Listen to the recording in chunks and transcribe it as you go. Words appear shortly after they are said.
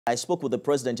I spoke with the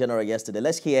President General yesterday.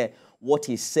 Let's hear what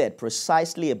he said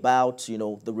precisely about,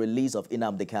 the release of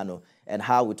Nnamdi Kanu and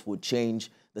how it would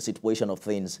change the situation of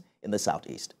things in the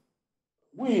Southeast.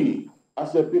 We,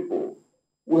 as a people,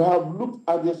 we have looked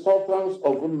at the substance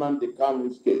of Nnamdi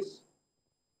Kanu's case.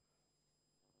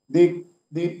 The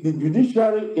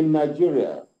judiciary in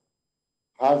Nigeria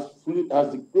has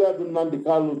declared Nnamdi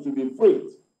Kanu to be freed.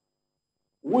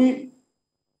 We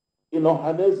in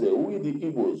Ohaneze, we the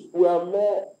Igbos, we are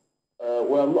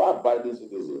law-abiding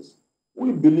citizens.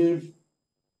 We believe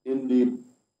in the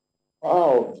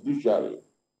power of judiciary.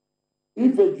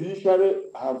 If a judiciary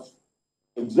has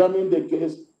examined the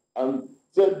case and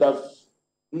said that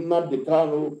Nnamdi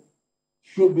Kanu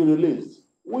should be released,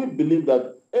 we believe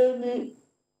that any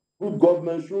good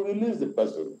government should release the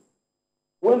person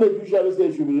when the judiciary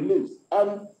says he should be released.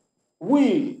 And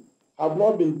we have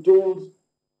not been told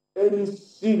any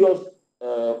serious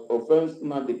offense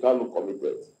Nnamdi Kanu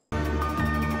committed.